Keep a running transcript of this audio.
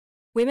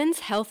Women's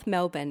Health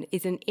Melbourne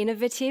is an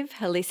innovative,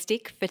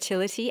 holistic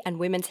fertility and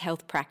women's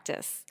health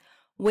practice.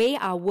 We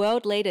are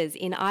world leaders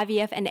in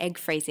IVF and egg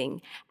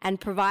freezing and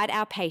provide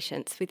our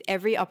patients with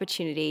every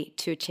opportunity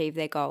to achieve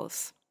their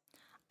goals.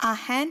 Our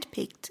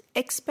hand-picked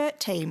expert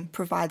team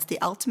provides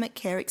the ultimate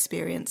care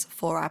experience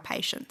for our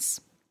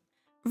patients.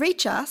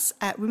 Reach us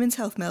at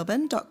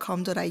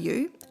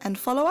womenshealthmelbourne.com.au and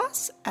follow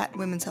us at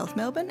Women's Health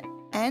Melbourne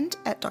and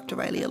at Dr.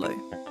 Raelia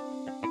Lew.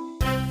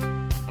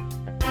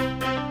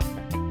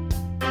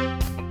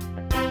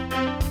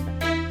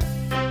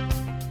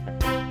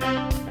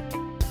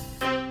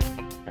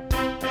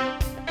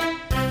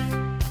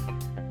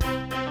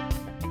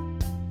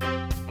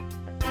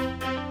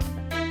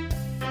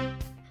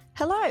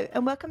 Hello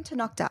and welcome to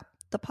Knocked Up,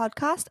 the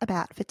podcast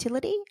about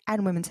fertility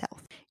and women's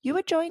health. You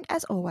are joined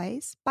as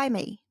always by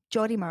me,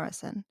 Geordie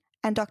Morrison,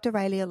 and Dr.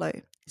 Raelia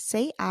Lew,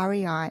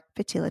 CREI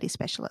fertility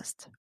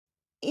specialist.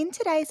 In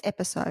today's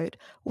episode,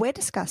 we're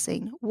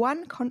discussing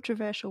one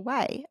controversial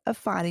way of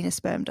finding a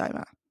sperm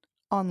donor,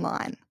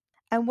 online,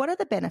 and what are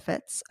the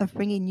benefits of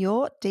bringing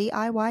your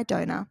DIY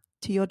donor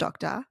to your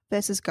doctor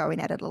versus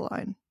going at it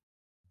alone.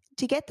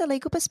 To get the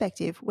legal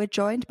perspective, we're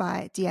joined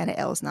by Deanna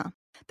Elsner,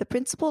 the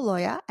principal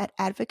lawyer at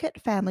Advocate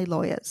Family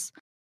Lawyers.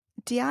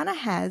 Deanna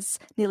has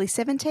nearly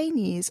 17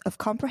 years of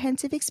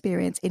comprehensive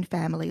experience in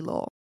family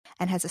law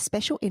and has a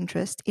special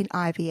interest in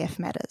IVF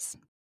matters.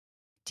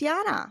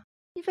 Deanna, thank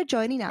you for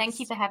joining us. Thank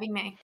you for having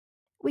me.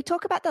 We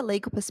talk about the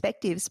legal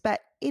perspectives,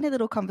 but in a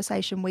little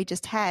conversation we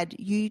just had,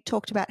 you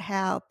talked about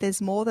how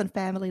there's more than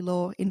family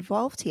law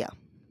involved here.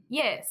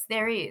 Yes,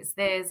 there is.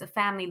 There's a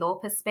family law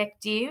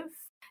perspective.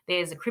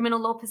 There's a criminal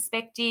law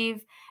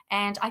perspective,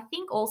 and I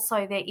think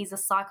also there is a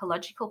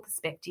psychological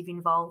perspective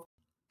involved.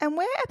 And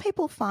where are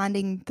people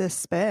finding the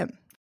sperm?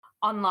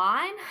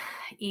 Online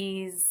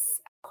is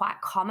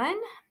quite common.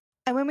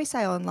 And when we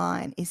say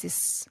online, is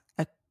this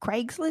a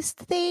Craigslist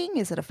thing?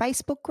 Is it a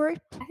Facebook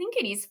group? I think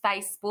it is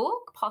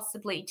Facebook,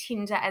 possibly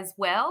Tinder as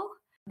well.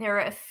 There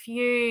are a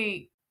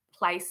few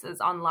places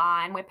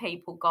online where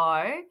people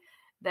go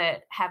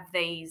that have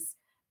these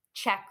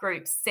chat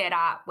groups set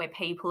up where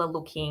people are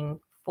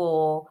looking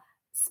for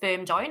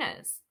sperm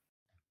donors.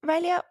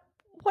 Raelia,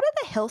 what are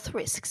the health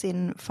risks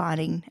in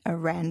finding a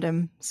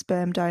random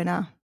sperm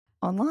donor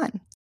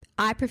online?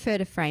 I prefer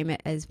to frame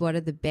it as what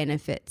are the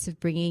benefits of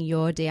bringing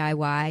your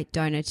DIY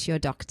donor to your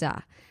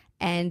doctor.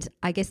 And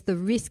I guess the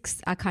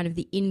risks are kind of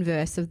the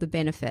inverse of the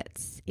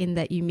benefits in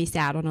that you miss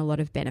out on a lot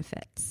of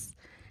benefits.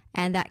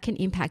 And that can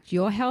impact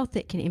your health,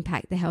 it can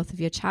impact the health of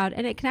your child,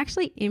 and it can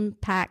actually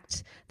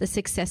impact the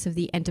success of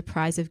the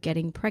enterprise of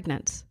getting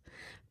pregnant.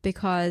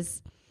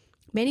 Because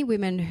many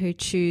women who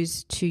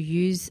choose to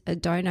use a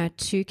donor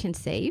to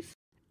conceive,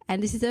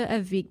 and this is a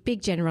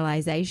big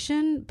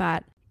generalization,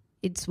 but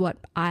it's what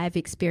I've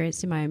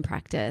experienced in my own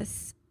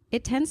practice,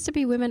 it tends to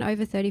be women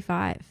over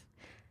 35.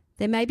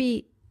 There may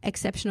be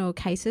exceptional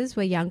cases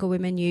where younger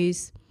women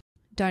use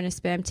donor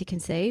sperm to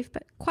conceive,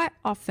 but quite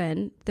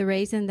often the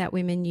reason that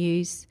women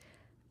use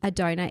a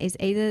donor is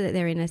either that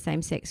they're in a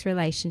same-sex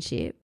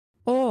relationship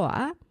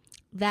or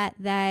that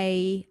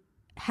they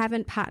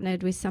haven't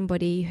partnered with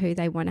somebody who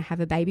they want to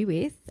have a baby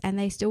with and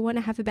they still want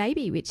to have a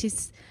baby, which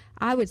is,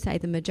 I would say,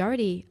 the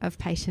majority of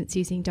patients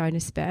using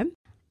donor sperm.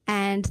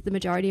 And the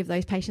majority of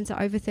those patients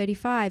are over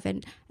 35.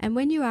 And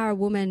when you are a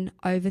woman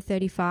over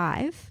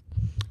 35,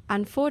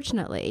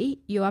 unfortunately,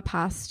 you are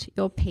past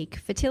your peak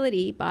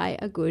fertility by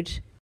a good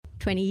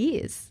 20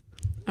 years,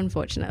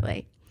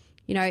 unfortunately.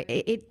 You know,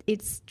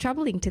 it's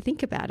troubling to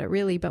think about it,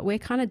 really, but we're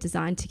kind of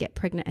designed to get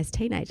pregnant as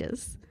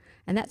teenagers.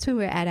 And that's when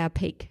we're at our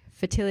peak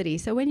fertility.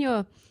 So when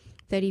you're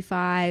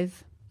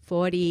 35,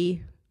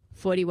 40,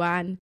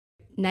 41,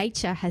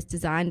 nature has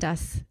designed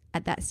us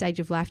at that stage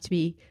of life to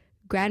be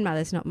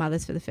grandmothers, not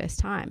mothers for the first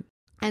time.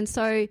 And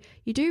so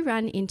you do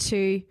run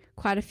into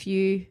quite a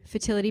few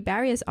fertility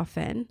barriers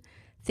often.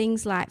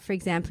 Things like, for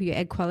example, your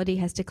egg quality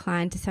has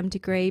declined to some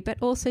degree, but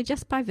also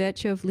just by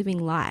virtue of living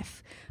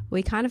life,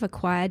 we kind of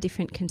acquire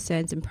different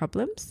concerns and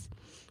problems.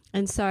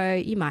 And so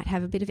you might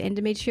have a bit of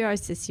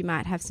endometriosis, you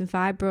might have some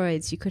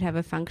fibroids, you could have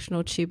a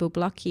functional tubal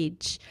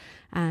blockage,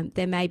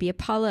 there may be a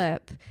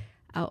polyp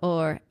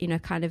or, you know,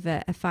 kind of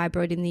a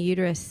fibroid in the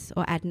uterus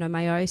or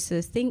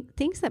adenomyosis,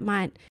 things that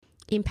might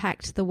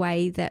impact the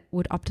way that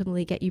would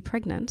optimally get you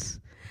pregnant.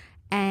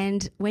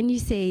 And when you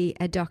see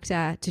a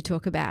doctor to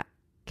talk about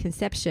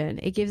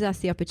conception, it gives us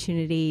the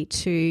opportunity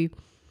to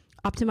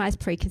optimize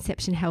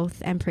preconception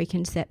health and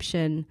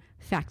preconception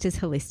factors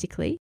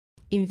holistically,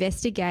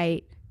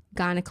 investigate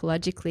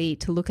gynecologically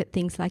to look at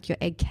things like your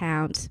egg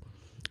count,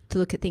 to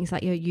look at things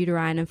like your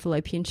uterine and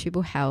fallopian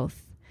tubal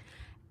health,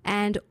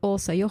 and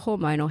also your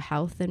hormonal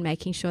health, and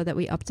making sure that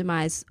we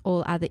optimize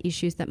all other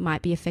issues that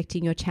might be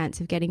affecting your chance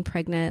of getting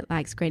pregnant,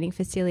 like screening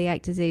for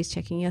celiac disease,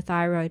 checking your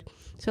thyroid.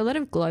 So a lot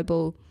of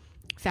global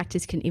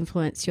factors can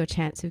influence your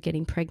chance of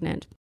getting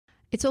pregnant.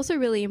 It's also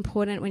really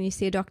important when you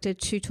see a doctor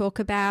to talk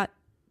about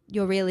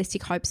your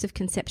realistic hopes of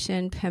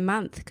conception per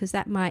month, because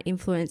that might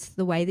influence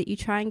the way that you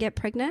try and get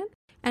pregnant.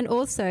 And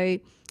also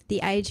the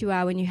age you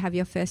are when you have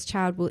your first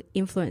child will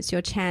influence your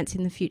chance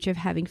in the future of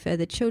having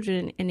further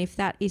children. And if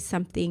that is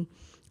something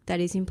that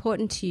is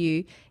important to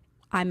you,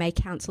 I may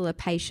counsel a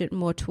patient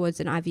more towards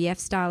an IVF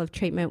style of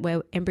treatment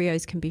where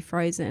embryos can be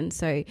frozen.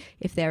 So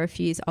if they're a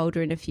few years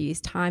older in a few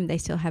years' time, they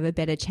still have a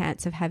better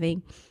chance of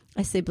having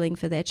a sibling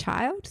for their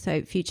child.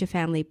 So future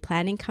family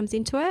planning comes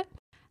into it.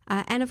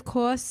 And of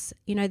course,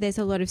 there's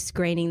a lot of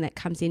screening that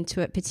comes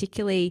into it,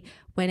 particularly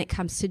when it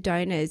comes to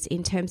donors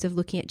in terms of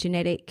looking at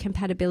genetic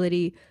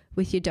compatibility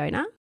with your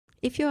donor.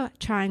 If you're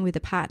trying with a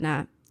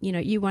partner,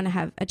 you want to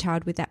have a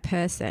child with that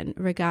person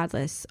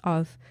regardless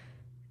of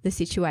the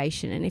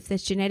situation. And if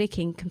there's genetic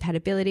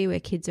incompatibility where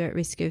kids are at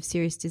risk of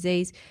serious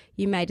disease,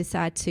 you may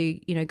decide to,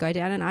 go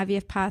down an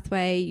IVF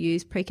pathway,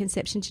 use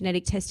preconception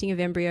genetic testing of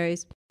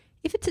embryos.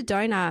 If it's a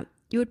donor,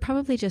 you would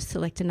probably just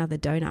select another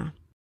donor.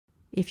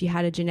 If you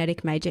had a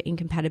genetic major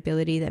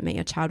incompatibility, that meant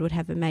your child would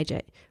have a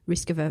major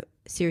risk of a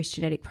serious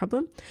genetic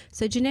problem.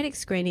 So genetic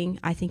screening,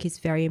 I think, is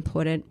very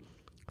important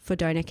for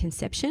donor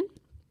conception.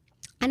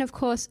 And of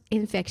course,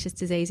 infectious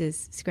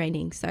diseases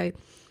screening. So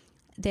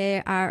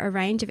there are a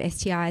range of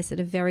STIs that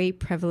are very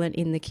prevalent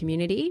in the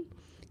community.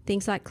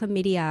 Things like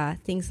chlamydia,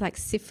 things like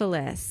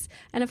syphilis,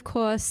 and of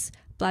course,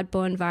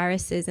 blood-borne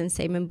viruses and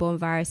semen-borne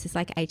viruses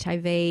like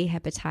HIV,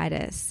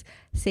 hepatitis,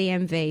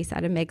 CMV,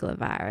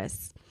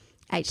 cytomegalovirus,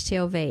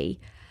 HTLV.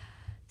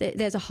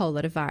 There's a whole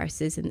lot of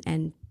viruses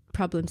and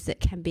problems that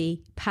can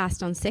be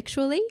passed on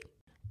sexually.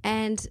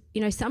 And,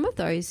 some of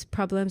those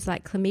problems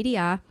like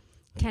chlamydia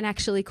can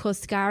actually cause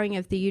scarring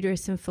of the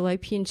uterus and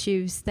fallopian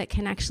tubes that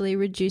can actually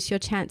reduce your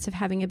chance of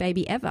having a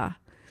baby ever.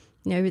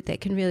 That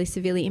can really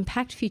severely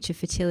impact future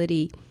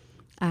fertility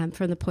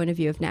from the point of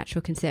view of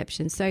natural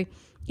conception. So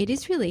it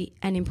is really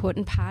an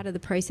important part of the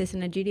process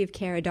and a duty of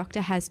care a doctor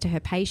has to her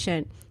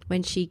patient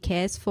when she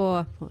cares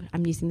for,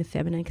 I'm using the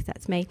feminine because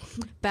that's me,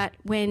 but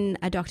when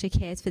a doctor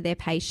cares for their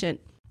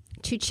patient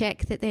to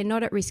check that they're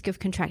not at risk of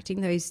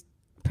contracting those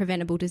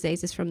preventable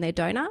diseases from their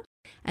donor.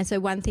 And so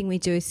one thing we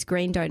do is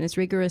screen donors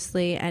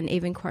rigorously and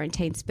even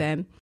quarantine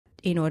sperm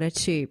in order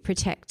to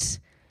protect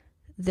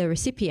the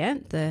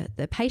recipient,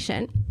 the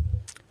patient,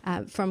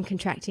 from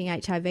contracting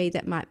HIV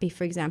that might be,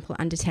 for example,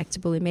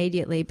 undetectable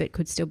immediately but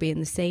could still be in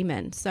the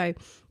semen. So,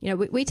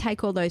 we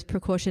take all those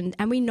precautions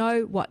and we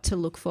know what to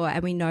look for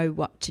and we know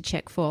what to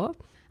check for.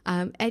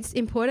 It's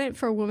important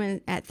for a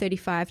woman at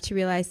 35 to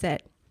realise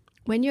that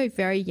when you're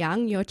very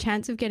young, your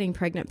chance of getting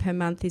pregnant per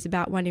month is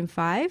about 1 in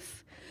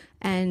 5.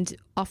 And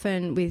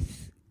often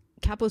with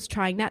couples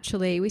trying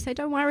naturally, we say,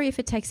 don't worry if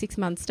it takes 6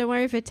 months. Don't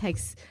worry if it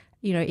takes,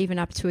 even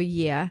up to a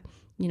year.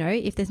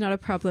 If there's not a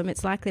problem,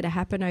 it's likely to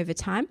happen over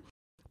time.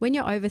 When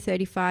you're over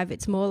 35,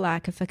 it's more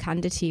like a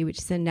fecundity, which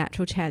is a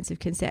natural chance of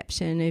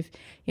conception of,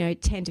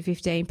 10 to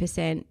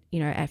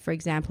 15%, for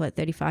example, at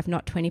 35,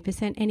 not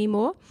 20%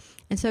 anymore.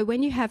 And so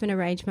when you have an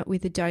arrangement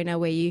with a donor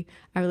where you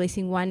are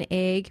releasing one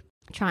egg,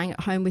 trying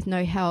at home with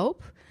no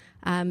help,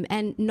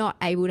 and not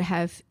able to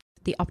have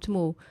the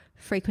optimal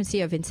frequency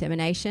of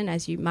insemination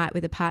as you might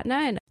with a partner,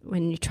 and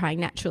when you're trying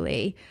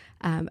naturally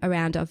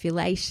around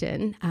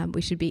ovulation,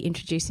 we should be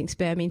introducing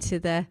sperm into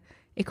the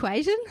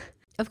equation.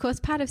 Of course,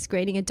 part of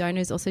screening a donor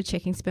is also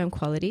checking sperm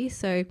quality.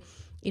 So,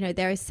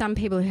 there are some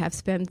people who have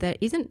sperm that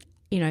isn't,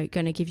 going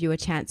to give you a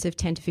chance of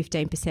 10 to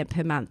 15%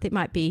 per month. It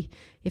might be,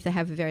 if they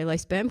have a very low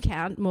sperm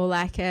count, more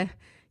like a,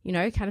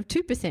 kind of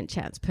 2%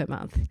 chance per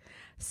month.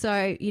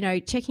 So,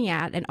 checking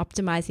out and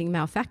optimizing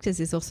male factors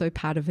is also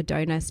part of a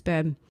donor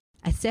sperm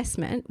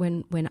assessment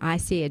when I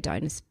see a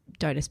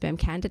donor sperm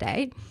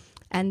candidate.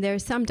 And there are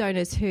some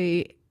donors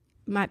who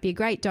might be a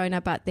great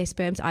donor, but their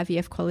sperm's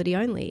IVF quality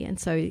only. And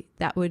so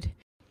that would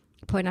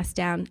point us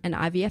down an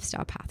IVF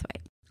style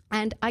pathway.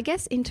 And I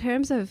guess in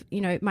terms of,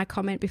 my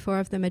comment before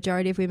of the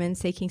majority of women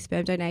seeking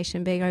sperm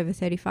donation being over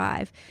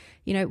 35,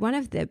 one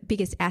of the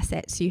biggest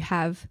assets you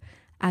have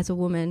as a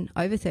woman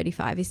over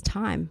 35 is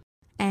time.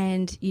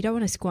 And you don't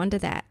want to squander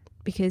that,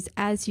 because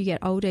as you get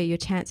older, your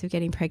chance of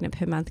getting pregnant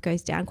per month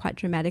goes down quite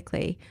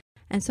dramatically.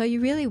 And so you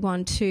really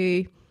want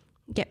to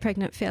get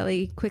pregnant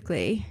fairly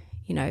quickly,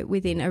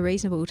 within a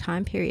reasonable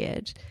time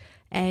period.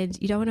 And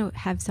you don't want to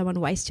have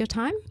someone waste your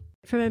time.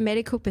 From a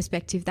medical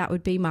perspective, that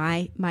would be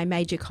my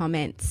major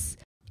comments,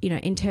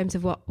 in terms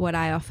of what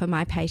I offer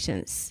my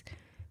patients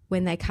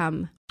when they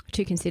come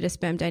to consider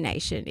sperm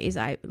donation, is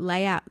I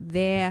lay out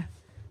there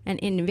and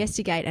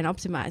investigate and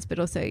optimize, but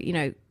also,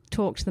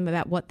 talk to them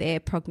about what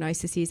their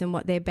prognosis is and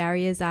what their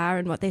barriers are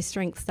and what their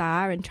strengths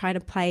are, and try to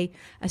play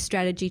a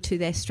strategy to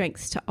their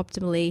strengths to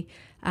optimally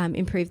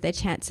improve their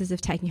chances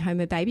of taking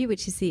home a baby,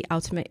 which is the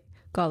ultimate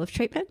goal of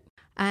treatment,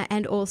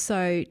 and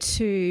also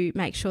to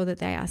make sure that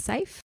they are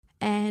safe.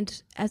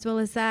 And as well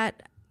as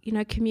that,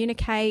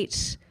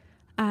 communicate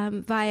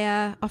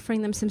via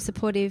offering them some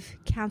supportive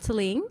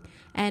counselling.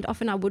 And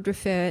often I would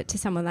refer to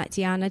someone like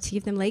Diana to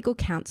give them legal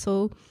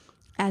counsel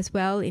as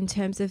well, in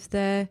terms of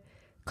the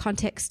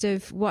context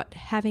of what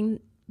having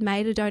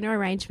made a donor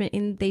arrangement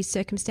in these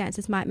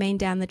circumstances might mean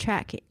down the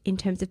track in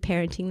terms of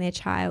parenting their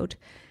child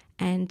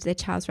and their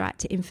child's right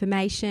to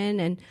information,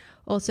 and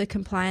also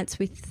compliance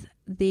with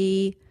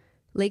the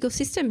legal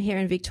system here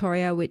in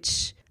Victoria,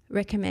 which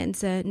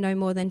recommends no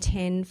more than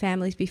 10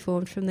 families be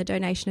formed from the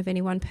donation of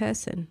any one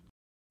person.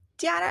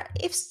 Diana,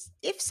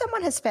 if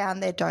someone has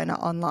found their donor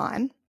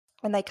online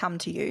when they come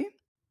to you,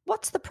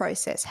 what's the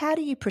process? How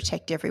do you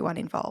protect everyone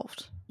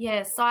involved?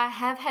 Yeah, so I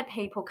have had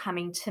people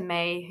coming to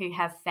me who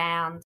have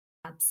found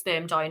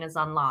sperm donors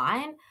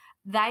online.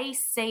 They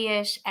see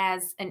it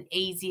as an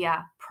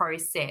easier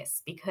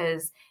process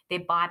because they're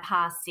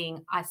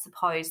bypassing, I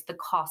suppose, the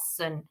costs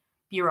and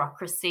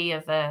bureaucracy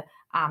of a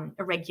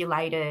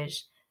regulated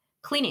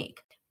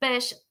clinic.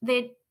 But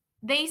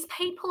these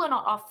people are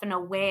not often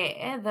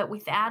aware that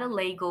without a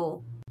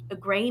legal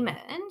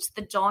agreement,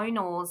 the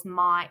donors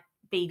might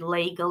be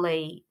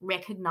legally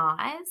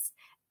recognised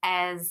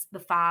as the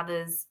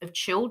fathers of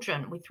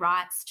children with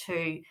rights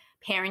to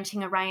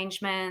parenting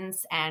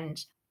arrangements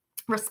and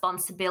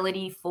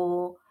responsibility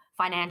for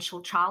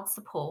financial child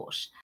support.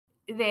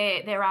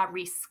 There are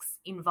risks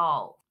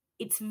involved.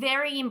 It's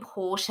very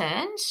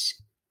important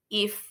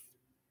if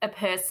a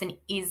person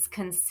is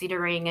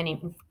considering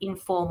an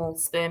informal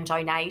sperm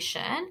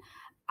donation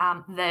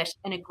that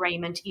an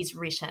agreement is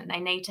written. They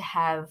need to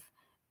have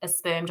a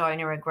sperm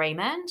donor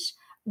agreement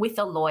with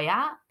a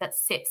lawyer that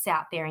sets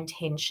out their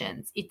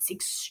intentions. It's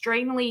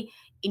extremely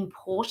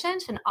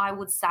important, and I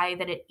would say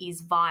that it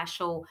is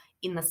vital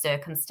in the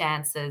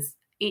circumstances.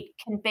 It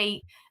can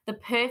be the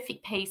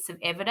perfect piece of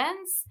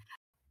evidence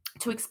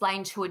to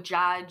explain to a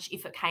judge,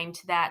 if it came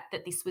to that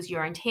this was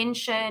your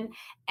intention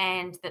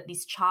and that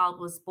this child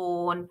was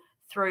born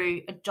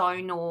through a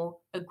donor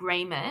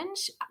agreement,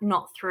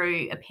 not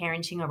through a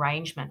parenting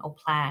arrangement or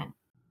plan.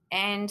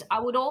 And I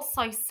would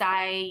also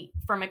say,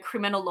 from a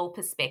criminal law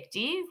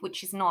perspective,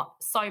 which is not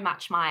so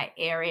much my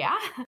area,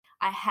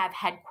 I have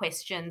had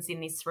questions in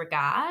this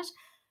regard.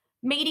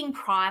 Meeting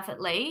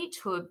privately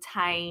to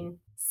obtain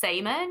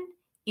semen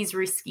is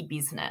risky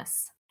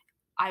business.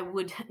 I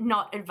would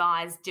not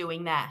advise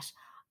doing that.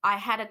 I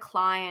had a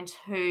client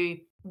who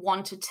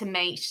wanted to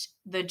meet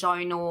the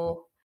donor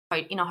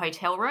in a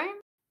hotel room,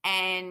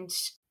 and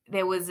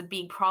there was a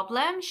big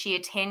problem. She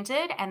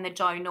attended, and the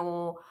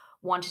donor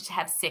wanted to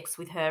have sex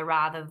with her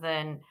rather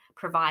than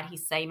provide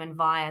his semen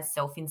via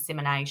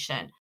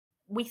self-insemination.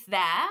 With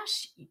that,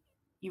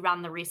 you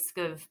run the risk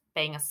of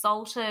being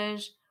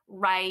assaulted,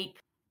 rape.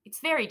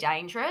 It's very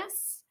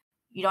dangerous.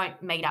 You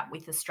don't meet up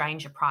with a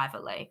stranger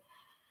privately.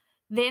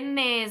 Then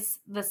there's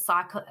the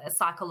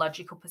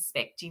psychological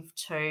perspective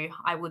too,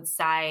 I would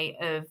say,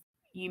 of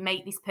you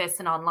meet this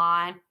person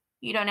online,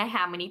 you don't know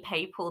how many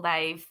people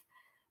they've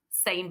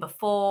seen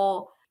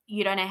before,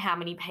 you don't know how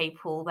many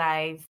people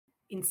they've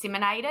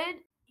inseminated.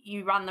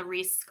 You run the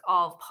risk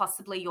of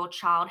possibly your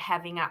child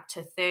having up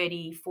to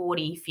 30,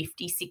 40,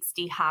 50,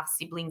 60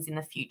 half-siblings in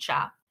the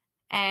future.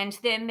 And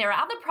then there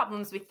are other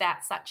problems with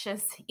that, such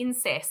as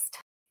incest.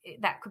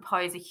 That could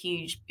pose a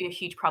huge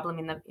problem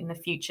in the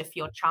future for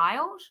your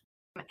child.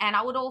 And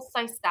I would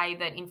also say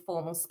that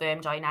informal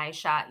sperm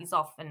donation is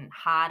often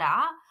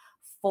harder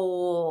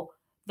for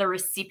the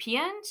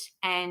recipient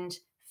and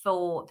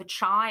for the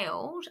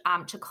child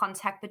to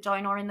contact the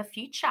donor in the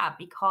future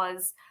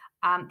because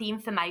the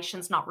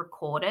information's not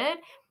recorded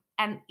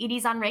and it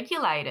is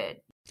unregulated.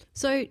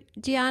 So,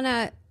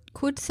 Diana,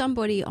 could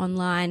somebody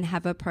online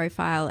have a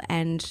profile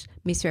and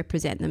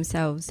misrepresent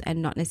themselves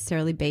and not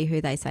necessarily be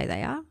who they say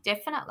they are?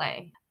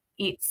 Definitely.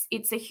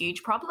 It's a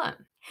huge problem.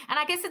 And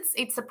I guess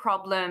it's a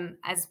problem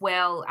as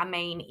well. I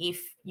mean, if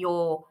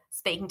you're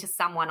speaking to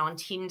someone on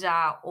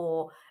Tinder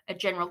or a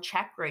general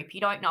chat group,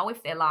 you don't know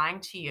if they're lying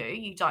to you.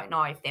 You don't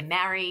know if they're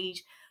married.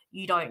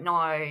 You don't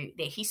know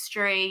their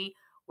history.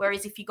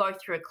 Whereas if you go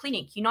through a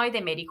clinic, you know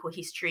their medical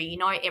history. You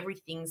know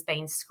everything's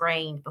been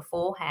screened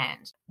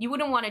beforehand. You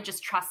wouldn't want to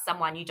just trust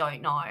someone you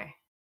don't know.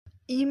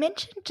 You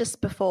mentioned just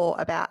before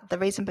about the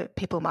reason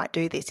people might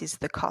do this is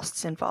the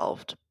costs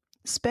involved.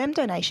 Sperm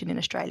donation in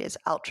Australia is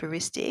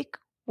altruistic.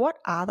 What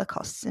are the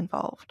costs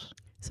involved?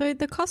 So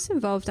the costs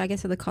involved, I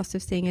guess, are the cost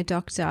of seeing a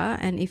doctor,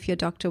 and if your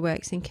doctor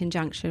works in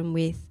conjunction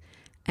with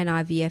an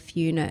IVF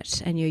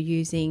unit and you're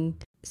using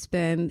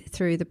sperm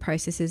through the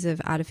processes of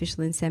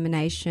artificial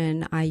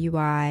insemination,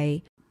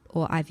 IUI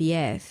or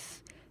IVF,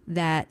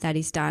 that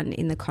is done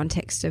in the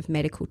context of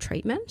medical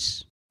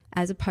treatment,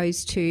 as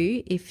opposed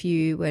to if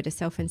you were to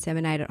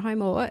self-inseminate at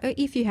home or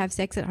if you have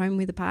sex at home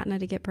with a partner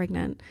to get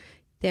pregnant,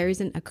 there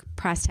isn't a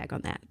price tag on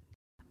that.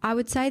 I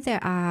would say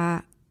there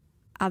are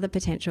other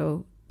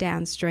potential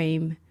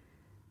downstream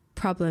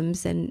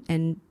problems and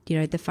you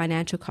know, the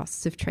financial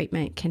costs of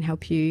treatment can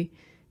help you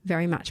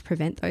very much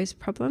prevent those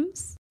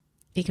problems.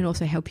 It can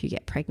also help you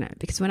get pregnant,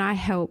 because when I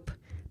help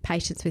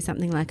patients with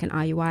something like an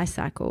IUI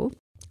cycle,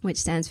 which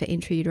stands for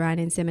intrauterine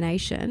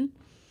insemination,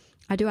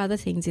 I do other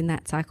things in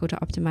that cycle to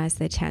optimise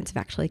their chance of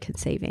actually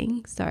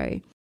conceiving.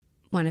 So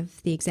one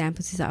of the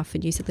examples is I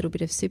often use a little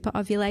bit of super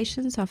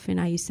ovulation. So often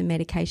I use some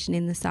medication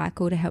in the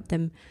cycle to help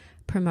them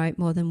promote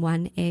more than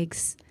one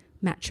egg's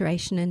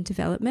maturation and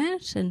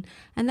development, and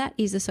that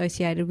is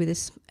associated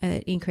with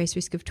an increased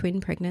risk of twin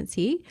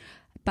pregnancy.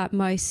 But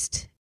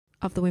most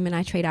of the women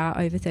I treat are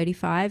over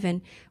 35,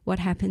 and what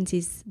happens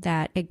is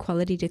that egg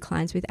quality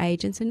declines with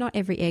age, and so not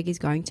every egg is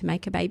going to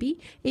make a baby.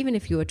 Even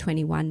if you're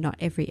 21, not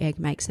every egg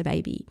makes a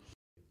baby.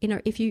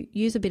 If you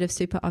use a bit of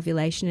super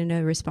ovulation in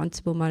a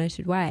responsible,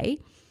 monitored way,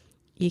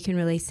 you can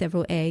release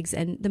several eggs,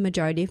 and the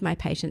majority of my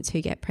patients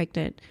who get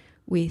pregnant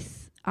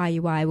with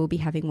IUI will be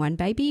having one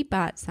baby,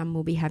 but some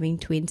will be having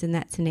twins, and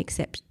that's an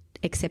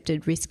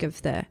accepted risk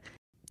of the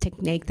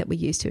technique that we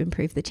use to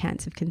improve the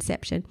chance of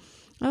conception.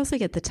 I also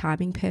get the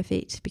timing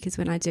perfect because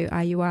when I do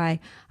IUI,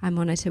 I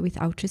monitor with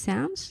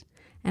ultrasound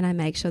and I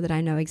make sure that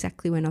I know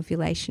exactly when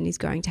ovulation is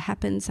going to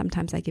happen.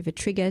 Sometimes I give a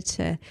trigger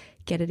to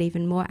get it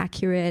even more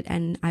accurate,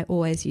 and I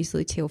always use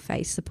luteal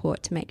phase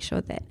support to make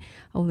sure that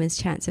a woman's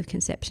chance of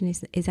conception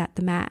is at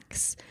the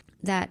max.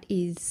 That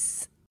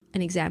is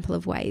an example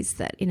of ways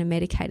that in a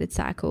medicated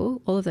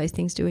cycle, all of those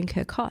things do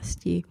incur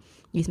cost. You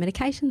use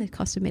medication, there's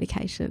cost of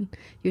medication.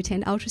 You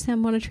attend ultrasound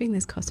monitoring,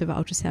 there's cost of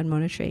ultrasound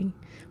monitoring.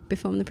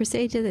 Perform the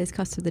procedure, there's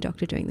cost of the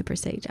doctor doing the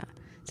procedure.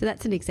 So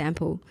that's an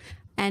example.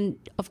 And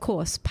of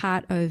course,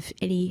 part of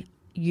any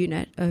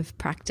unit of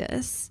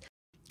practice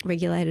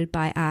regulated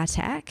by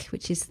RTAC,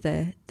 which is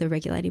the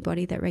regulating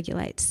body that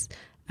regulates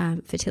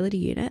fertility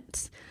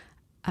units,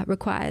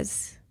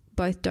 requires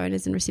both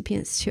donors and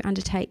recipients to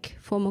undertake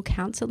formal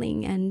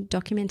counselling and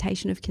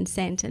documentation of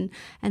consent.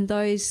 And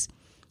those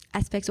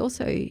aspects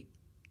also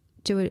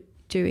do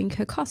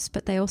incur costs,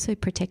 but they also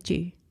protect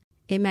you.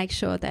 It makes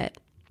sure that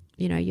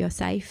you're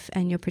safe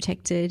and you're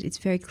protected. It's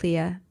very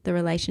clear. The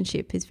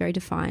relationship is very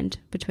defined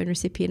between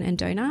recipient and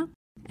donor,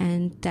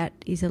 and that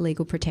is a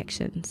legal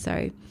protection.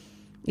 So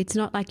it's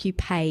not like you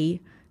pay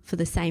for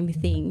the same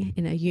thing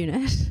in a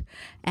unit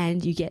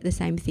and you get the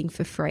same thing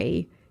for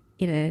free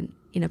in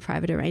a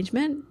private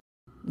arrangement.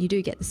 You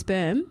do get the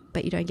sperm,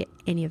 but you don't get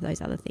any of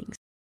those other things.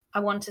 I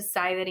want to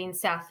say that in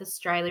South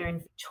Australia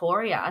and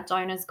Victoria,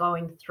 donors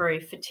going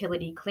through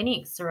fertility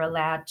clinics are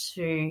allowed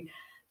to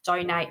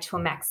donate to a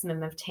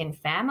maximum of 10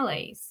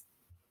 families,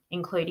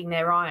 including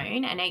their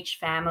own, and each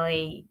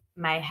family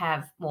may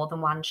have more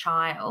than one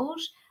child.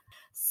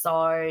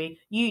 So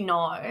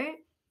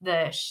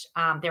that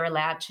they're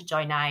allowed to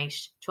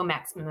donate to a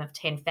maximum of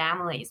 10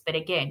 families. But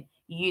again,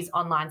 you use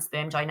online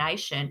sperm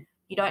donation,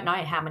 you don't know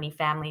how many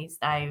families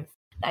they've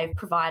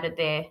provided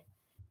their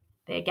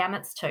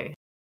gametes to.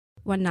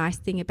 One nice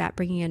thing about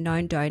bringing a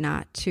known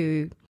donor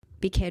to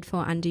be cared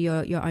for under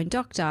your own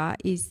doctor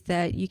is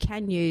that you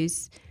can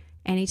use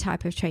any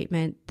type of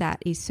treatment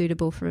that is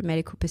suitable from a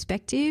medical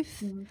perspective.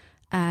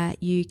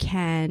 You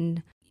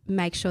can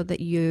make sure that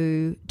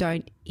you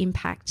don't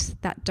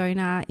impact that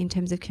donor in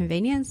terms of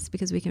convenience,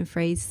 because we can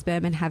freeze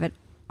sperm and have it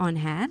on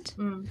hand.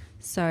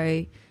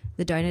 So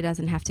the donor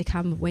doesn't have to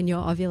come when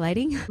you're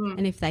ovulating.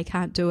 And if they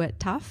can't do it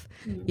tough,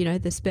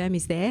 the sperm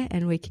is there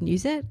and we can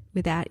use it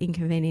without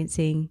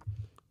inconveniencing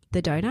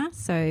the donor.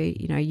 So,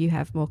 you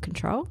have more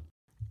control.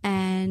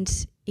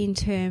 And in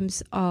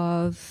terms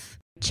of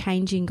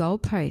changing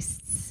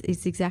goalposts,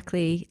 it's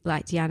exactly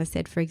like Deanna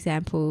said. For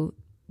example,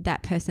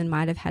 that person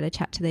might have had a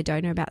chat to their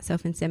donor about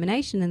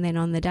self-insemination, and then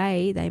on the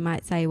day they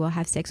might say, well,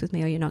 have sex with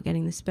me or you're not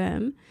getting the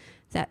sperm.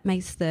 That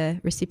makes the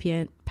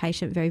recipient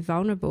patient very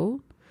vulnerable.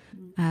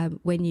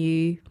 When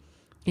you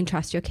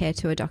entrust your care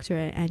to a doctor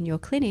and your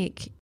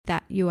clinic,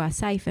 that you are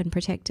safe and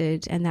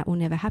protected and that will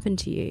never happen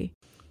to you.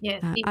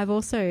 Yes. I've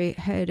also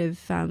heard of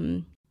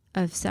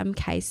some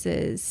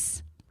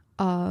cases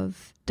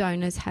of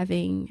donors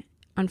having,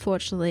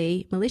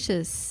 unfortunately,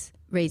 malicious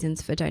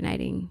reasons for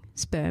donating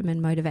sperm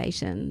and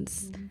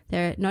motivations.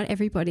 Not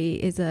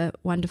everybody is a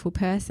wonderful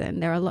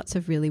person. There are lots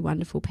of really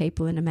wonderful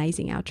people and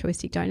amazing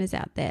altruistic donors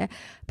out there,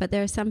 but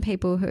there are some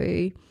people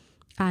who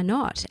are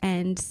not.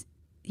 And,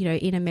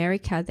 in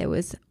America, there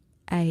was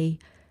a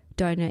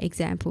donor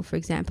example, for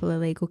example, a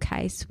legal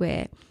case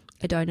where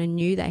a donor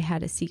knew they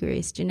had a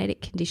serious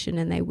genetic condition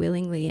and they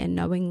willingly and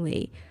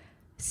knowingly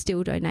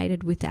still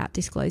donated without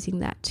disclosing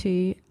that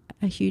to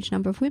a huge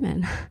number of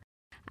women.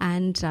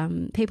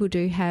 And people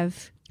do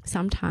have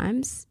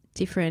sometimes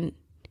different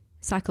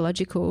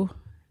psychological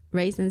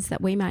reasons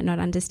that we might not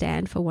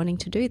understand for wanting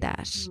to do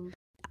that.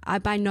 I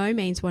by no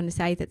means want to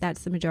say that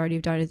that's the majority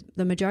of donors.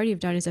 The majority of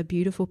donors are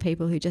beautiful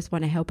people who just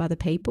want to help other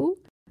people.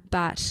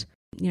 But,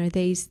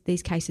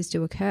 these cases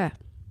do occur.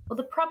 Well,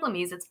 the problem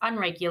is it's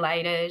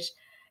unregulated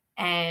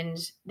and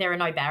there are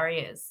no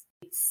barriers.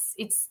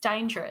 It's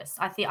dangerous.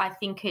 I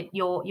think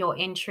you're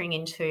entering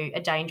into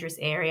a dangerous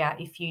area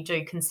if you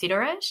do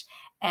consider it,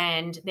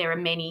 and there are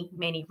many,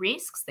 many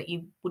risks that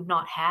you would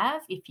not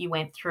have if you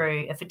went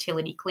through a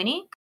fertility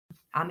clinic.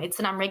 It's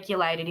an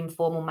unregulated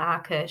informal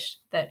market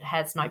that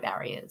has no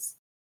barriers.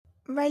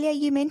 Raelia,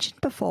 you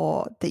mentioned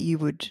before that you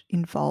would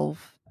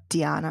involve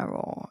Deanna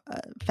or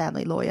a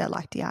family lawyer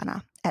like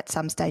Deanna at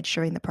some stage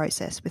during the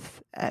process with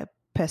a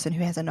person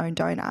who has a known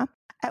donor.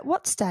 At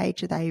what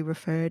stage are they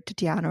referred to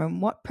Deanna,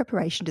 and what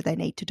preparation do they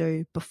need to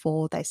do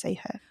before they see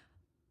her?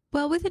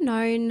 Well, with a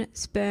known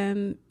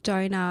sperm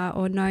donor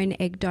or known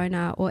egg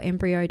donor or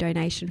embryo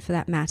donation for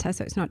that matter,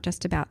 so it's not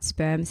just about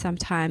sperm,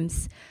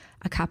 sometimes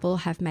a couple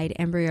have made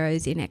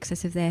embryos in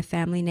excess of their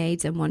family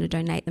needs and want to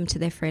donate them to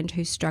their friend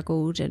who's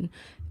struggled and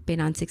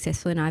been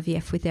unsuccessful in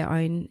IVF with their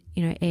own,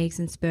 eggs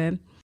and sperm.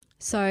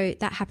 So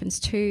that happens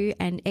too.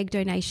 And egg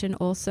donation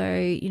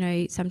also,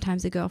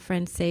 sometimes a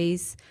girlfriend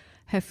sees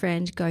her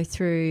friend go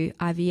through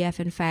IVF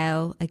and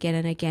fail again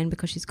and again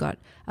because she's got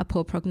a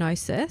poor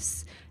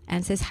prognosis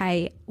and says,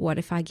 hey, what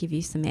if I give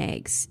you some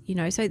eggs?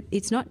 So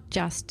it's not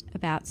just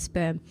about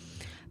sperm.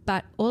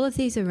 But all of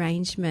these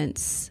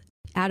arrangements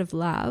out of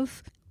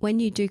love, when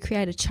you do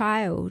create a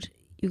child,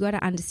 you've got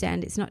to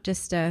understand it's not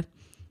just a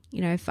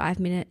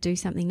 5-minute do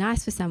something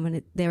nice for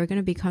someone. There are going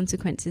to be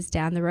consequences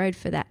down the road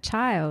for that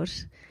child.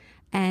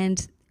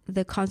 And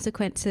the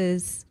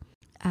consequences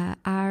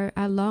are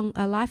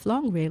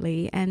lifelong,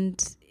 really.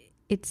 And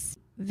it's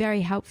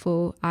very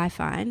helpful, I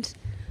find,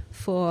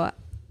 for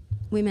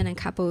women and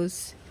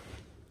couples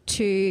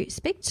to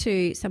speak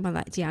to someone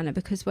like Diana,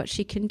 because what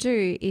she can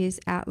do is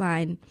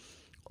outline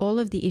all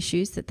of the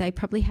issues that they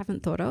probably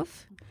haven't thought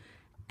of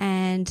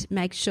and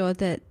make sure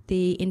that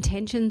the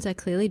intentions are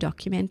clearly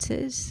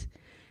documented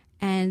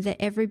and that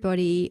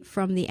everybody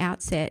from the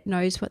outset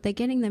knows what they're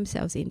getting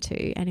themselves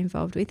into and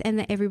involved with, and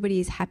that everybody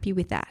is happy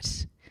with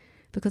that.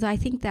 Because I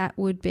think that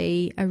would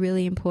be a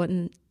really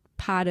important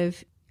part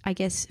of, I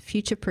guess,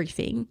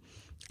 future-proofing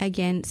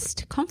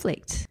against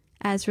conflict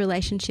as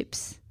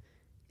relationships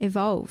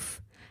evolve.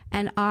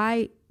 And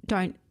I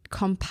don't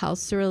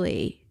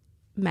compulsorily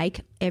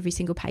make every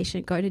single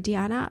patient go to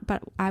Diana,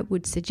 but I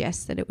would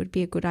suggest that it would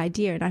be a good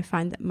idea. And I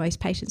find that most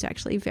patients are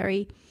actually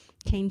very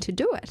keen to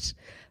do it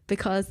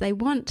because they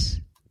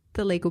want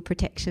the legal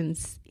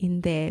protections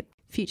in their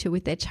future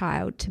with their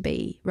child to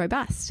be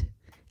robust,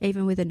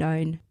 even with a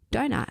known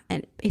donor,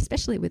 and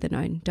especially with a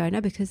known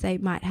donor, because they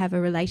might have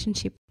a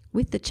relationship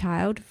with the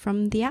child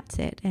from the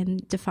outset,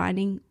 and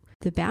defining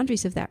the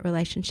boundaries of that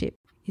relationship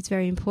is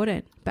very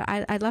important. But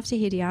I'd love to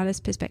hear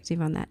Diana's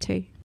perspective on that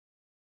too.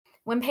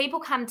 When people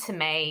come to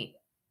me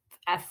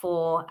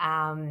for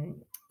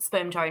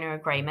sperm donor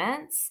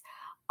agreements,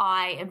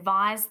 I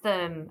advise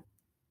them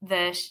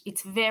that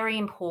it's very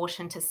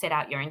important to set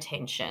out your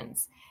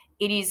intentions.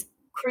 It is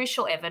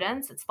crucial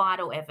evidence, it's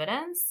vital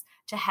evidence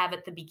to have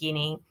at the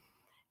beginning,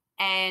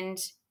 and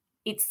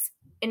it's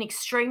an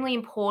extremely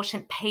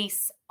important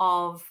piece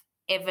of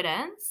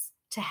evidence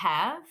to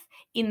have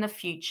in the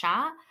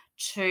future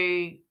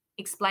to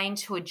explain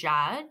to a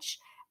judge,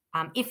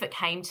 if it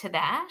came to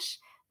that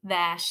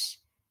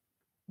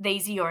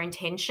these are your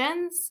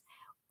intentions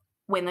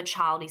when the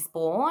child is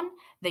born,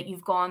 that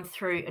you've gone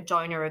through a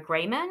donor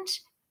agreement,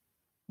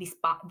 this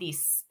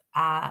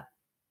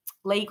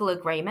legal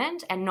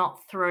agreement, and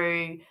not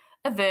through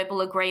a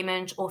verbal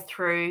agreement or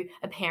through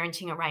a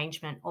parenting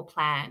arrangement or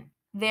plan.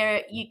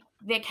 There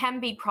can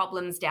be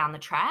problems down the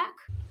track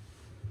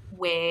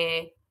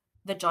where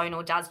the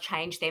donor does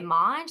change their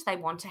mind. They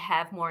want to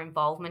have more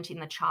involvement in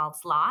the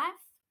child's life,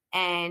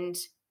 and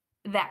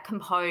that can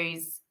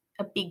pose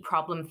a big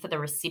problem for the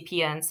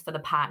recipients, for the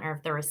partner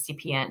of the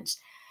recipient.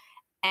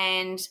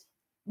 And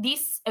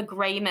this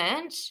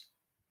agreement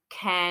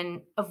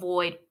can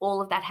avoid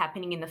all of that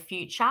happening in the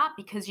future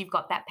because you've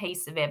got that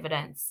piece of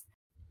evidence.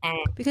 And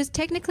because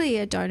technically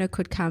a donor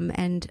could come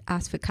and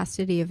ask for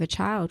custody of a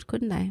child,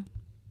 couldn't they?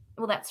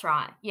 Well, that's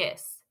right.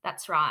 Yes,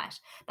 that's right.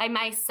 They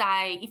may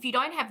say, if you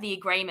don't have the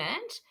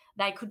agreement,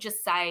 they could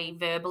just say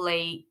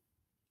verbally,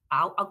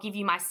 I'll give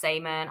you my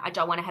semen. I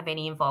don't want to have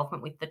any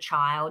involvement with the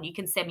child. You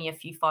can send me a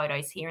few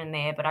photos here and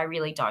there, but I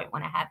really don't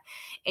want to have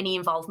any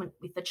involvement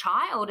with the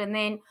child. And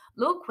then,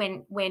 look,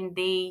 when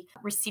the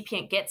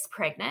recipient gets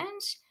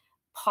pregnant,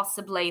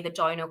 possibly the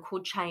donor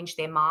could change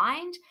their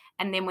mind.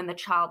 And then when the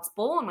child's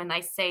born, when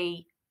they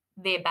see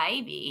their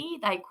baby,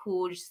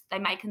 they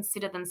may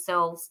consider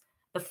themselves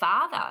the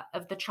father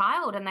of the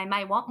child, and they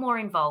may want more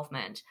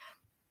involvement.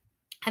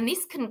 And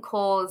this can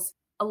cause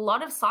a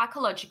lot of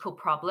psychological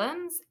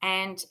problems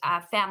and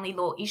family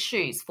law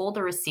issues for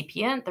the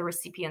recipient, the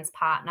recipient's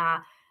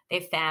partner,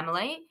 their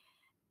family,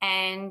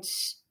 and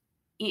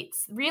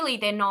it's really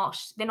they're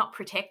not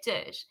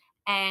protected.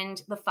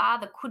 And the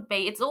father could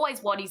be. It's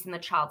always what is in the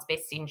child's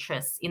best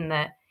interests in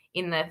the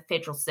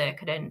Federal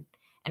Circuit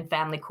and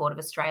Family Court of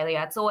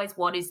Australia. It's always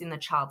what is in the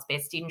child's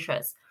best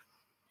interest.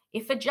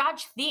 If a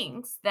judge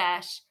thinks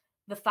that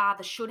the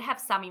father should have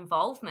some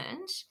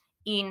involvement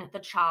in the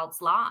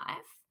child's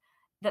life,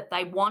 that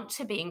they want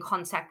to be in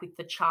contact with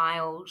the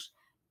child,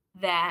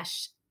 that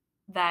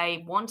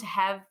they want to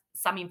have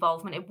some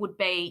involvement, it would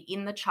be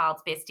in the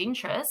child's best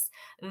interest,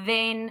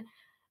 then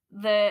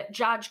the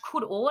judge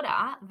could order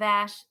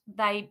that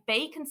they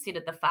be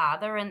considered the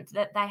father and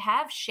that they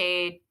have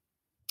shared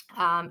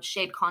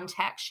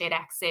contact, shared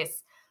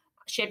access,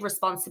 shared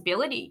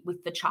responsibility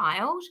with the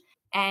child.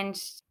 And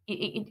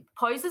it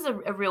poses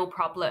a real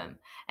problem.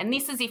 And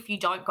this is if you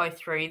don't go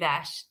through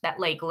that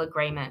legal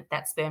agreement,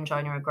 that sperm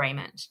donor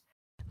agreement.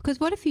 Because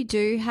what if you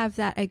do have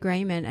that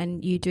agreement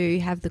and you do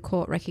have the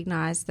court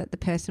recognise that the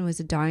person was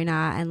a donor,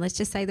 and let's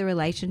just say the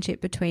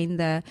relationship between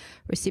the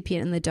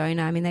recipient and the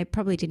donor, I mean, they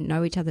probably didn't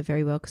know each other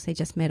very well because they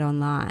just met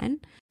online.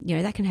 You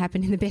know, that can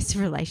happen in the best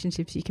of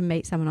relationships. You can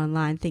meet someone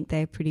online, think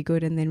they're pretty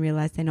good, and then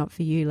realise they're not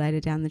for you later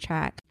down the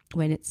track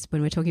when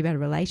we're talking about a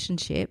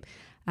relationship.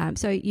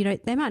 So, you know,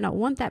 they might not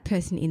want that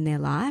person in their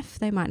life.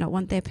 They might not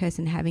want their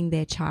person having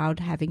their child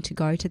having to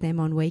go to them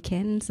on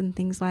weekends and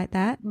things like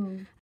that.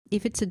 Mm.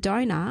 If it's a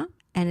donor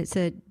and it's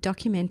a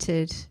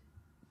documented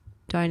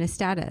donor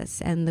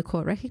status and the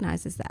court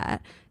recognises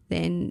that,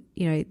 then,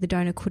 you know, the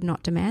donor could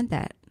not demand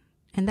that.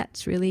 And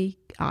that's really,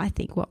 I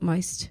think, what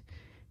most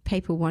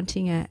people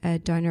wanting a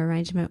donor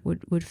arrangement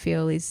would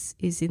feel is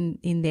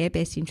in their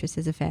best interest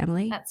as a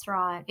family. That's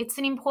right. It's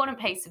an important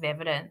piece of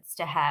evidence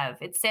to have.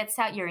 It sets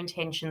out your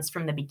intentions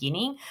from the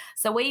beginning.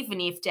 So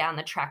even if down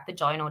the track the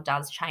donor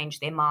does change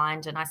their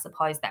mind, and I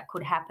suppose that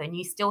could happen,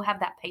 you still have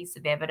that piece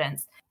of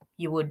evidence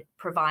you would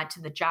provide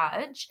to the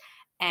judge,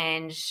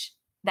 and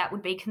that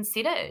would be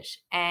considered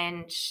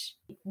and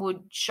it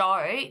would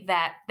show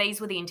that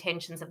these were the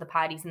intentions of the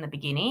parties in the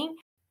beginning.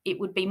 It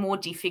would be more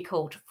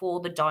difficult for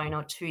the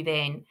donor to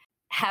then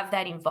have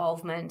that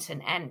involvement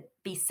and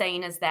be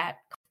seen as that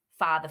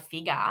father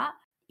figure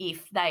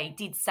if they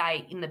did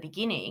say in the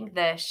beginning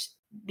that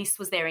this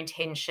was their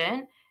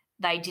intention.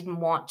 They didn't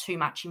want too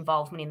much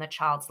involvement in the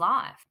child's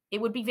life. It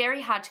would be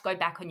very hard to go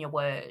back on your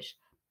word.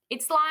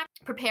 It's like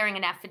preparing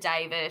an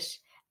affidavit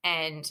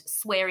and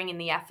swearing in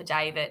the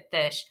affidavit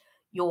that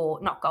you're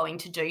not going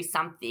to do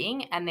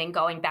something and then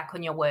going back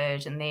on your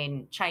word and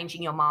then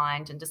changing your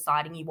mind and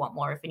deciding you want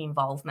more of an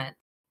involvement.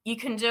 You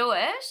can do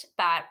it,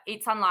 but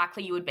it's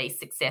unlikely you would be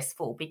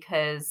successful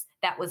because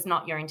that was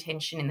not your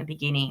intention in the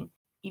beginning.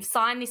 You've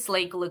signed this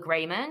legal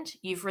agreement,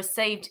 you've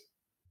received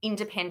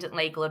independent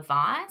legal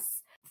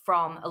advice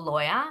from a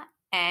lawyer,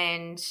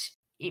 and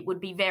it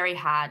would be very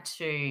hard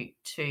to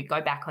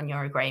go back on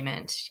your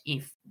agreement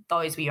if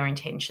those were your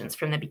intentions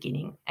from the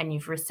beginning and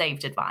you've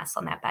received advice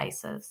on that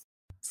basis.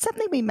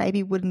 Something we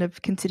maybe wouldn't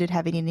have considered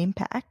having an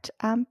impact,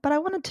 but I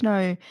wanted to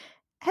know,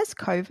 has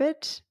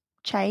COVID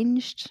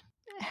changed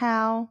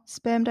how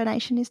sperm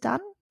donation is done?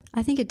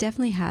 I think it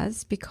definitely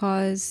has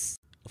because,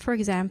 for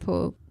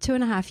example,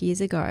 2.5 years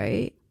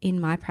ago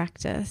in my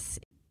practice,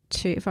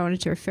 if I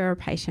wanted to refer a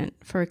patient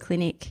for a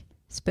clinic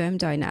sperm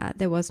donor,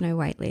 there was no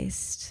wait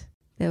list.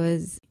 There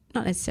was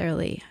not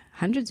necessarily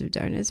hundreds of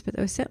donors, but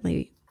there was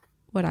certainly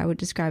what I would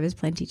describe as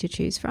plenty to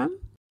choose from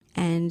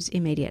and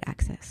immediate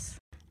access.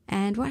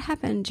 And what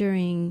happened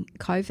during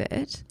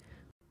COVID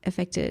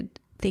affected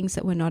things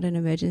that were not an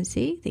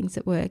emergency, things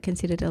that were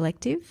considered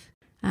elective.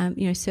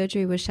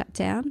 Surgery was shut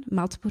down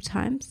multiple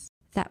times.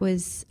 That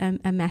was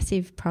a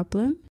massive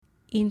problem.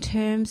 In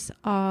terms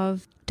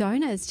of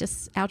donors,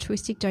 just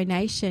altruistic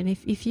donation,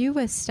 if you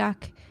were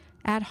stuck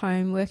at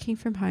home, working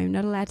from home,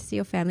 not allowed to see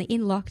your family,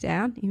 in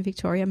lockdown in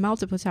Victoria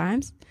multiple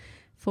times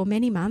for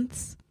many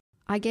months,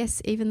 I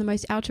guess even the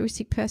most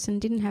altruistic person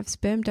didn't have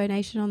sperm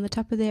donation on the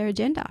top of their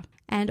agenda.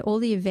 And all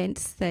the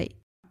events that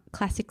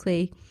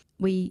classically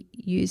we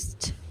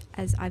used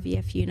as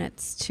IVF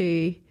units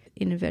to,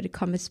 in inverted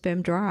commas,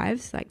 sperm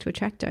drives, like to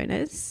attract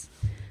donors,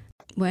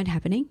 weren't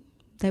happening.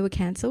 They were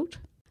cancelled.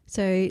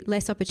 So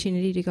less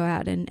opportunity to go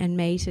out and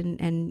meet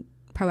and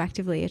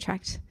proactively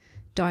attract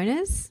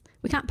donors.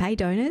 We can't pay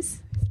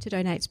donors to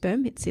donate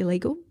sperm. It's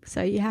illegal.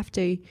 So you have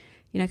to,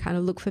 kind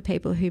of look for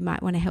people who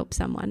might want to help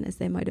someone as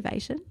their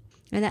motivation.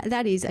 And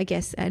that is, I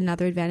guess,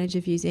 another advantage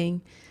of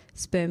using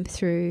sperm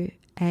through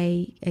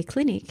a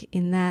clinic,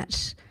 in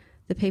that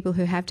the people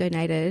who have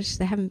donated,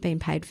 they haven't been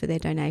paid for their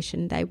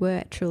donation. They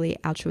were truly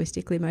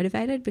altruistically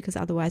motivated, because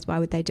otherwise why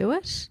would they do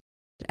it?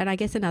 And I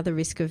guess another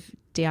risk of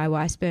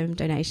DIY sperm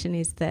donation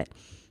is that,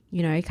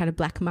 kind of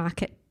black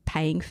market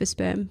paying for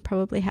sperm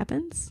probably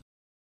happens.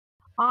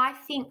 I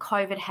think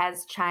COVID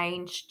has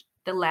changed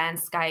the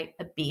landscape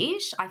a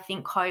bit. I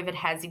think COVID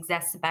has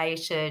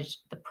exacerbated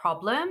the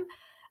problem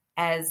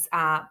as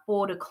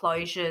border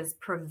closures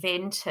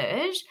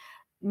prevented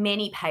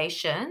many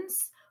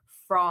patients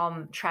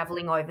from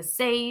travelling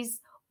overseas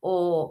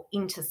or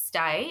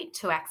interstate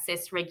to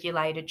access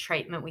regulated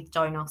treatment with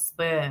donor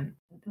sperm.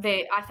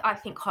 I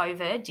think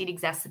COVID did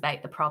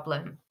exacerbate the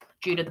problem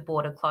due to the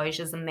border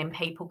closures and then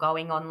people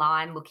going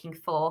online looking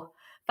for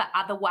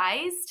other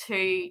ways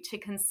to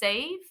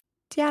conceive.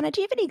 Diana,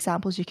 do you have any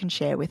examples you can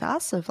share with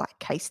us of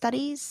case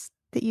studies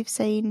that you've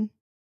seen?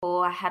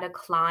 Or I had a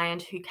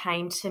client who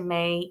came to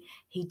me.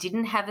 He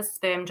didn't have a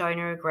sperm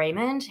donor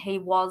agreement. He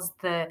was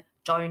the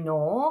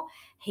donor.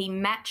 He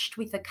matched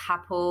with a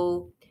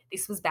couple.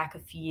 This was back a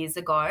few years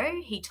ago.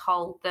 He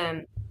told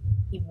them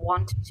he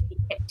wanted to be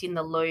kept in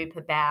the loop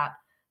about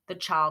the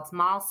child's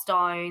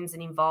milestones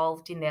and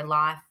involved in their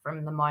life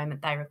from the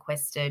moment they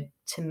requested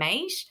to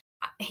meet.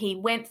 He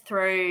went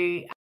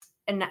through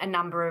a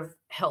number of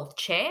health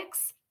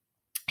checks.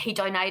 He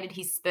donated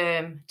his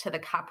sperm to the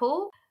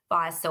couple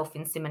via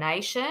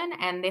self-insemination,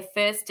 and their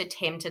first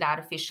attempt at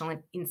artificial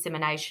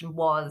insemination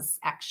was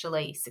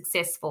actually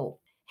successful.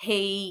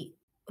 He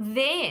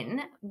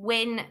Then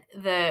when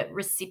the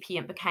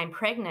recipient became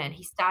pregnant,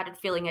 he started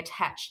feeling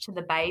attached to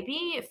the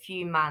baby a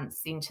few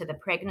months into the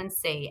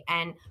pregnancy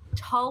and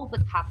told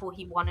the couple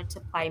he wanted to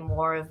play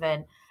more of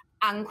an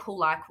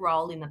uncle-like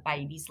role in the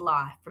baby's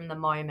life from the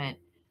moment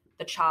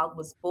the child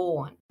was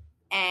born.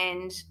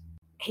 And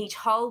he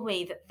told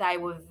me that they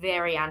were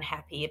very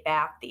unhappy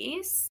about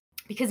this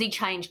because he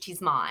changed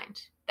his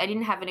mind. They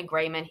didn't have an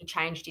agreement. He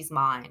changed his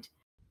mind.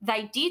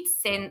 They did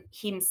send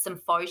him some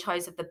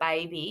photos of the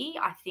baby,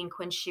 I think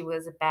when she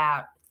was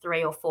about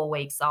 3 or 4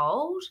 weeks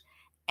old,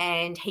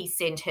 and he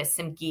sent her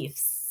some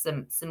gifts,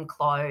 some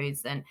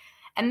clothes, and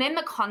then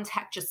the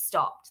contact just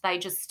stopped. They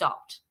just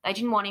stopped. They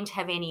didn't want him to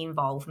have any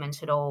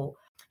involvement at all.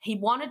 He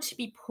wanted to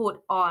be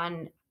put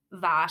on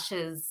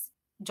Varsha's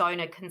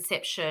donor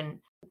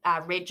conception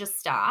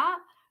register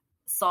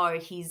so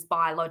his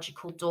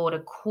biological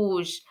daughter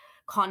could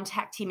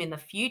contact him in the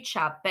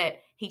future, but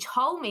he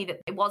told me that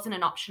it wasn't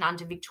an option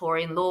under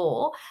Victorian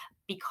law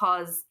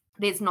because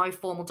there's no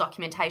formal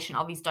documentation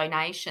of his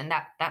donation.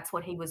 That's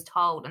what he was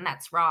told, and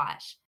that's right.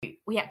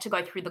 We had to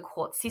go through the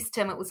court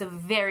system. It was a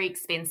very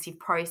expensive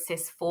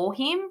process for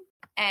him,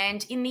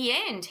 and in the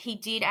end, he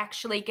did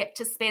actually get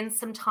to spend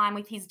some time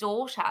with his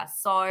daughter.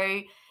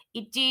 So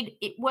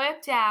it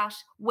worked out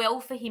well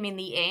for him in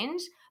the end,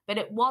 but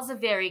it was a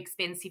very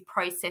expensive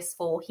process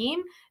for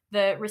him.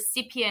 The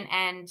recipient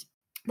and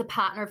the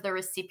partner of the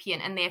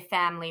recipient and their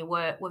family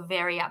were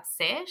very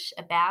upset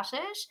about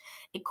it.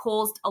 It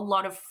caused a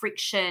lot of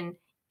friction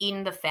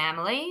in the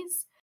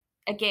families.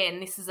 Again,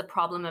 this is a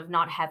problem of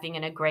not having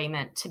an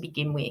agreement to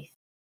begin with.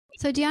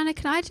 So, Diana,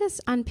 can I just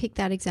unpick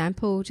that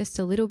example just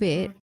a little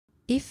bit?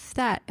 If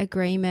that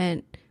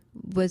agreement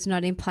was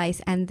not in place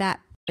and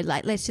that,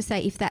 like, let's just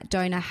say if that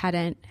donor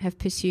hadn't have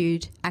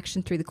pursued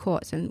action through the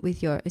courts and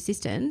with your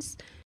assistance,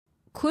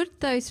 could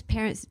those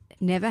parents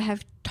never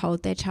have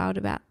told their child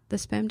about the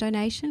sperm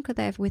donation? Could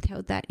they have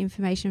withheld that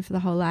information for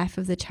the whole life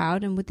of the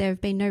child, and would there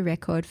have been no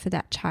record for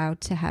that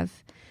child to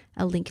have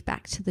a link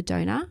back to the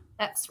donor?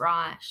 That's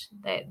right.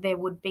 There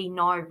would be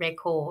no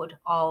record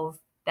of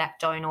that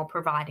donor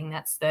providing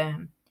that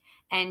sperm.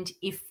 And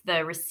if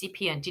the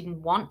recipient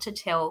didn't want to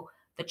tell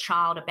the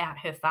child about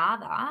her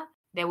father,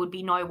 there would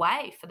be no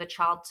way for the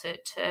child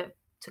to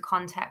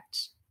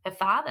contact her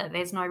father.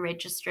 There's no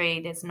registry.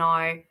 There's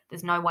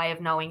no way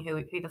of knowing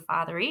who the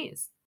father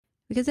is.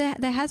 Because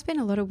there has been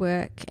a lot of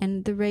work,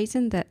 and the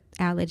reason that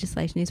our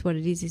legislation is what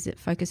it is it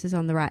focuses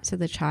on the rights of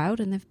the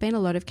child, and there have been a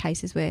lot of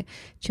cases where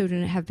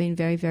children have been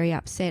very, very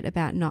upset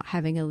about not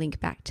having a link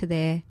back to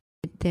their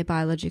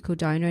biological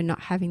donor and not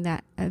having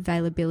that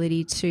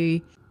availability to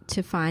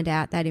find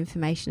out that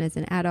information as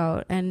an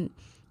adult. And,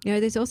 you know,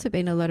 there's also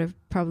been a lot of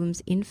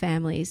problems in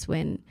families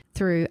when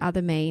through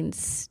other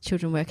means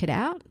children work it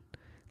out.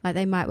 Like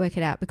they might work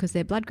it out because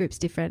their blood group's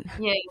different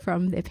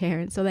from their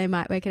parents, or they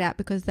might work it out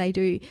because they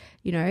do,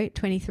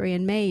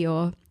 23andMe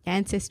or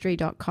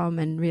Ancestry.com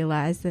and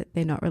realise that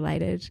they're not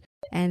related.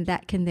 And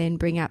that can then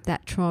bring up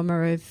that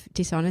trauma of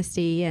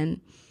dishonesty and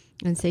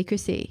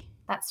secrecy.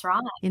 That's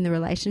right. In the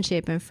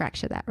relationship and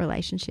fracture that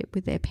relationship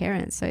with their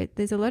parents. So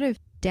there's a lot of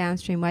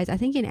downstream ways. I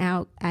think in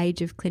our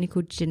age of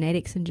clinical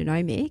genetics and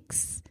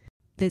genomics,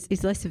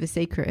 it's less of a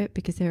secret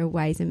because there are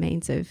ways and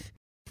means of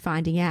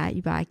finding out.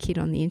 You buy a kit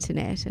on the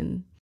internet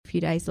and a few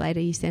days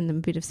later you send them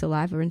a bit of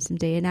saliva and some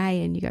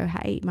DNA and you go,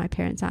 hey, my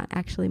parents aren't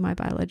actually my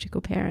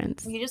biological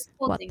parents. You're just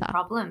causing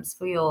problems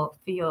for your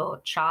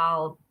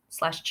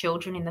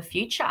child/children in the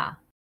future.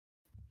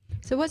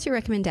 So what's your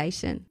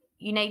recommendation?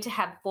 You need to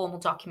have formal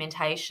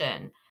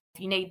documentation.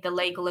 You need the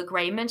legal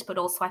agreement, but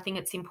also I think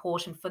it's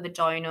important for the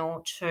donor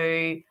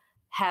to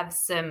have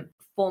some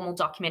formal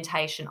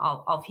documentation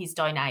of his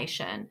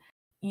donation.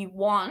 You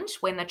want,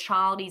 when the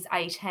child is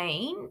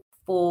 18,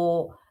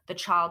 for the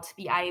child to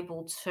be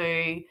able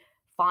to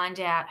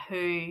find out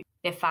who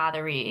their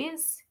father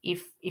is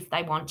if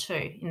they want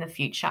to in the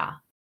future.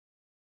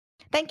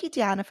 Thank you,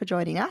 Diana, for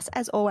joining us.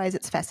 As always,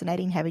 it's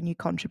fascinating having you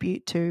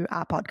contribute to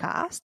our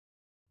podcast.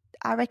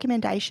 Our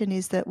recommendation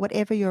is that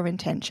whatever your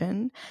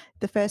intention,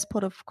 the first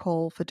port of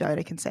call for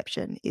donor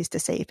conception is to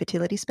see a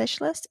fertility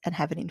specialist and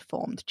have an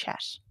informed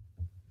chat.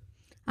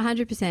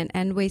 100%.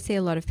 And we see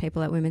a lot of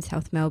people at Women's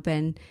Health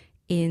Melbourne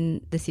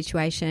in the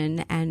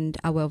situation and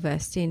are well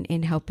versed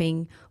in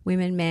helping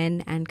women,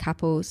 men and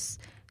couples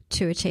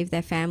to achieve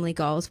their family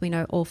goals. We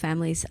know all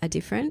families are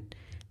different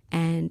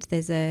and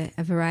there's a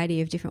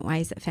variety of different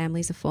ways that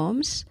families are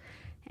formed,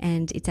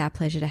 and it's our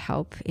pleasure to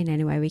help in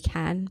any way we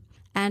can.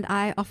 And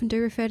I often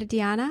do refer to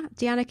Diana.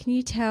 Diana, can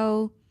you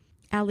tell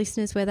our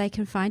listeners where they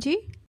can find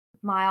you?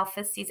 My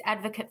office is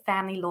Advocate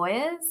Family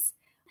Lawyers.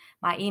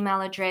 My email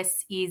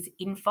address is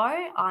info,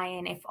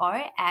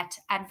 at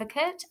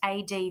advocate,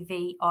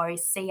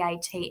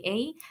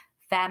 ADVOCATE,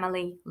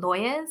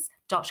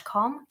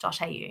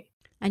 familylawyers.com.au.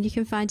 And you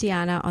can find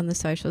Diana on the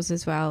socials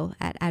as well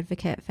at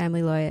Advocate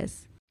Family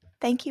Lawyers.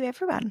 Thank you,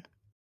 everyone.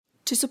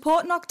 To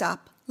support Knocked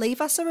Up,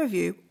 leave us a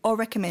review or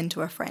recommend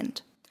to a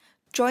friend.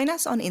 Join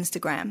us on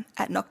Instagram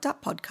at Knocked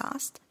Up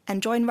Podcast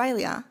and join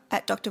Raelia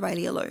at Dr.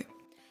 Raelia Lou.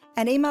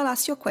 and email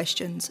us your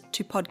questions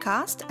to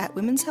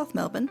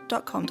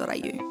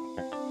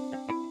podcast@womenshealthmelbourne.com.au.